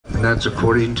And that's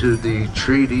according to the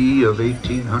Treaty of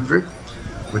 1800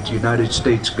 with the United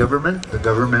States government. The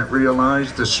government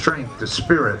realized the strength, the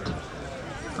spirit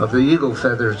of the eagle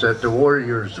feathers that the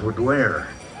warriors would wear.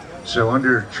 So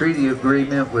under a treaty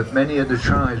agreement with many of the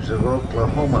tribes of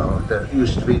Oklahoma that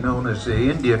used to be known as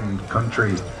the Indian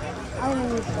country,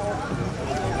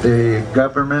 the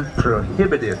government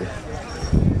prohibited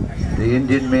the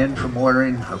Indian men from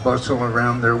wearing a bustle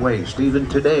around their waist. Even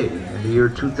today, in the year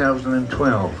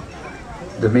 2012,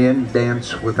 the men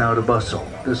dance without a bustle.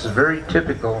 This is very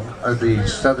typical of the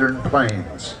Southern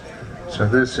Plains. So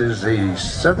this is the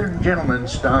Southern gentleman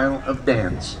style of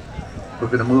dance. We're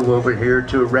going to move over here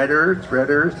to Red Earth.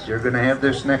 Red Earth, you're going to have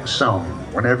this next song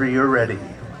whenever you're ready.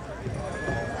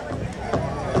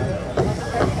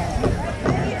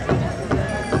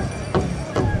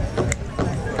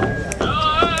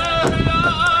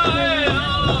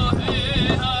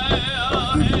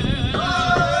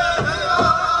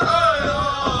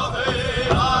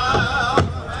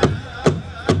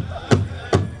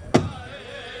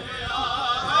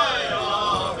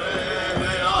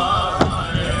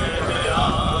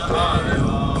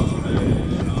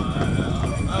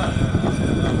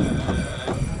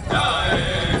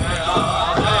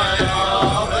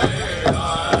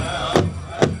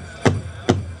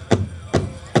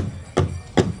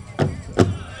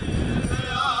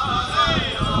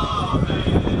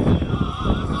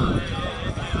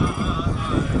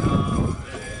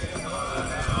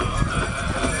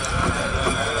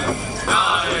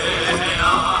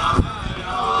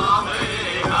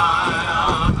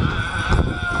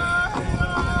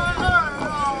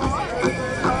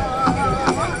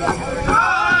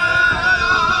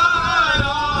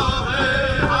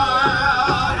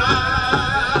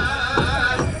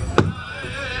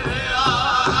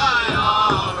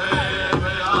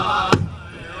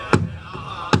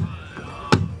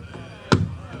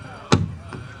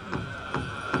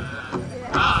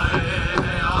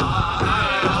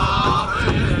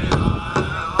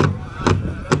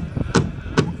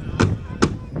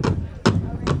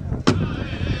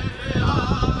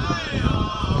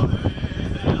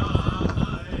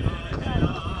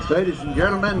 Ladies and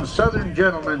gentlemen, Southern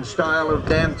gentleman style of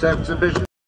dance exhibition.